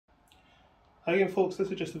Hi again folks,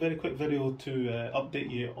 this is just a very quick video to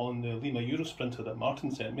update you on the Lima Eurosprinter that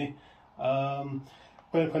Martin sent me.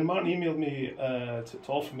 When Martin emailed me to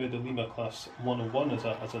offer me the Lima Class 101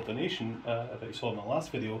 as a donation that you saw in my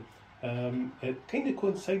last video, it kind of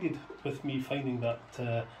coincided with me finding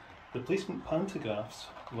that replacement pantographs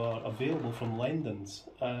were available from Lendon's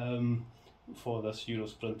for this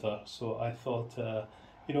Eurosprinter, so I thought,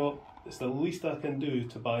 you know, it's the least I can do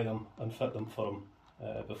to buy them and fit them for him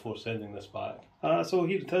before sending this back. So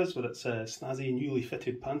here it is with its snazzy newly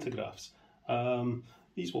fitted pantographs.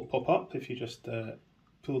 These will pop up if you just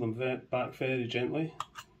pull them back very gently,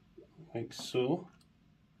 like so.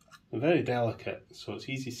 They're very delicate, so it's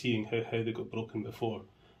easy seeing how they got broken before.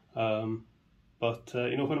 But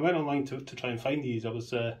you know, when I went online to try and find these, I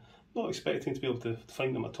was not expecting to be able to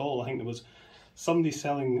find them at all. I think there was somebody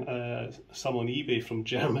selling some on eBay from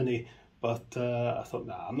Germany, but I thought,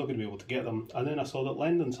 nah, I'm not going to be able to get them. And then I saw that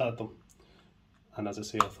Lendon's had them, and as I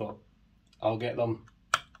say, I thought, I'll get them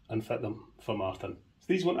and fit them for Martin. So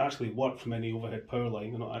these won't actually work from any overhead power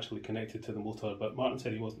line, they're not actually connected to the motor, but Martin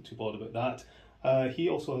said he wasn't too bothered about that. He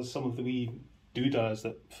also has some of the wee doodads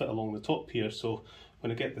that fit along the top here, so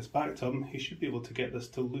when I get this back to him, he should be able to get this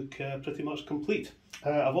to look pretty much complete.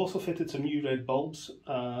 I've also fitted some new red bulbs,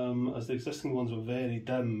 as the existing ones were very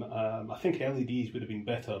dim. I think LEDs would have been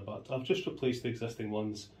better, but I've just replaced the existing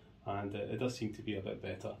ones, and it does seem to be a bit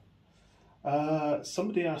better.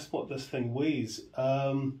 Somebody asked what this thing weighs.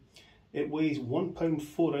 It weighs £1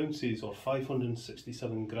 4 ounces or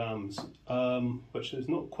 567 grams, which is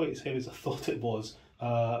not quite as heavy as I thought it was.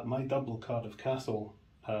 My double Cardiff Castle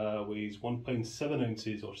weighs £1 7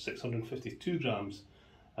 ounces or 652 grams,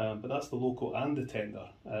 but that's the local and the tender.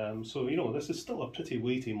 So you know, this is still a pretty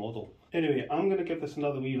weighty model. Anyway, I'm going to give this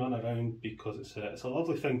another wee run around because it's a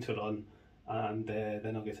lovely thing to run, and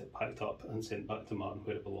then I'll get it packed up and sent back to Martin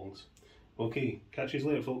where it belongs. Okay, catch you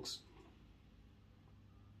later folks.